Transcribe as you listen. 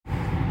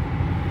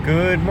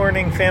Good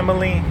morning,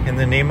 family. In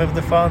the name of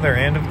the Father,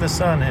 and of the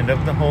Son, and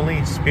of the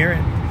Holy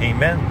Spirit.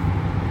 Amen.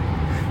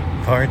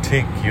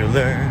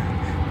 Particular.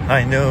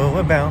 I know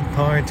about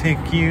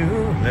particular.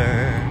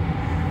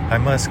 I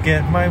must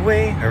get my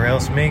way, or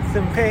else make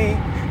them pay.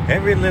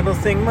 Every little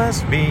thing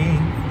must be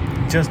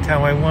just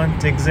how I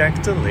want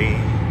exactly.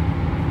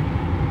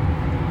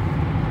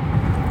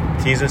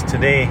 Jesus,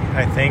 today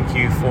I thank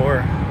you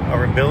for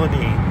our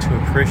ability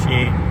to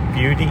appreciate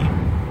beauty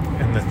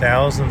and the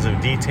thousands of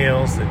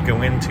details that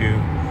go into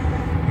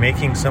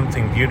making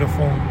something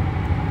beautiful.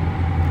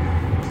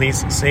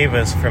 Please save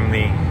us from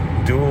the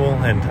dual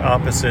and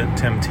opposite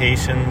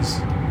temptations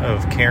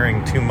of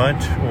caring too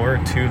much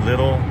or too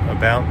little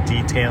about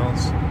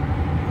details.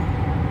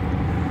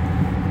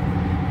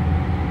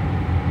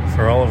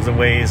 For all of the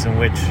ways in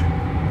which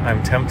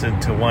I'm tempted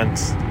to want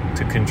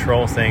to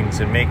control things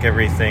and make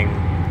everything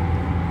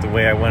the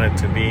way I want it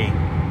to be.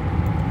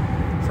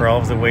 For all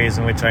of the ways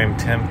in which I am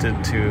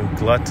tempted to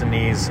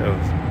gluttonies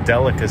of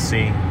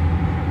delicacy,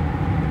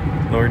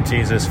 Lord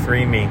Jesus,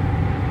 free me.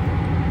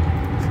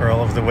 For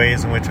all of the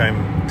ways in which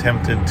I'm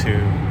tempted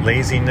to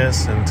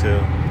laziness and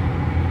to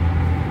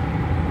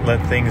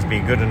let things be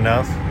good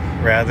enough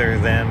rather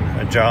than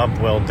a job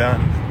well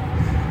done,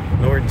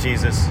 Lord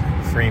Jesus,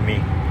 free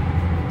me.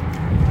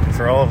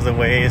 For all of the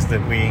ways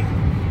that we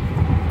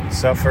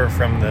suffer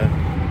from the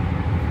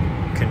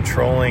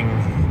controlling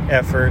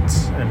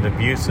efforts and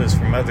abuses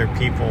from other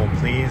people,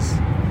 please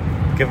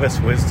give us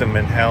wisdom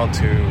in how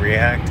to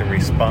react and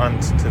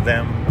respond to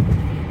them.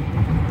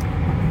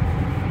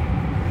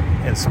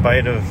 In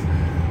spite of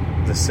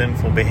the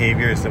sinful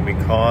behaviors that we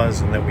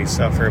cause and that we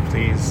suffer,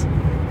 please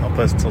help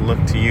us to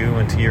look to you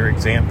and to your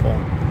example.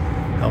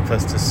 Help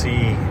us to see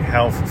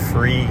how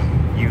free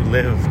you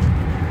lived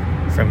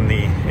from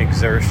the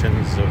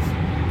exertions of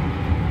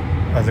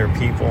other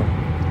people,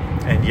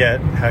 and yet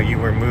how you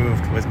were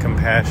moved with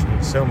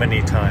compassion so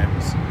many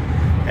times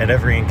at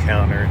every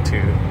encounter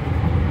to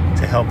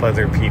help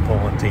other people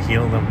and to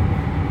heal them.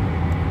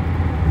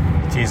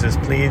 Jesus,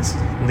 please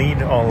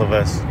lead all of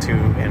us to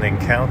an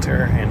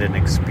encounter and an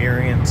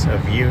experience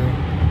of you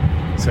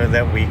so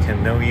that we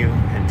can know you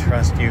and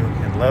trust you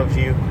and love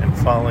you and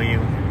follow you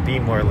and be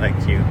more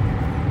like you.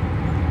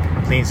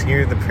 Please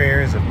hear the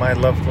prayers of my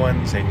loved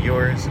ones and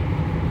yours.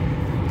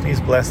 Please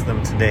bless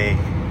them today.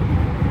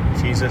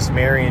 Jesus,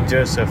 Mary, and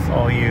Joseph,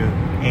 all you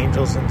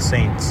angels and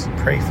saints,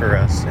 pray for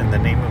us. In the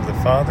name of the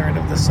Father, and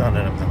of the Son,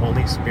 and of the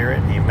Holy Spirit.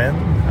 Amen.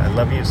 I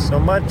love you so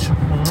much.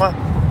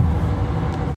 Mwah.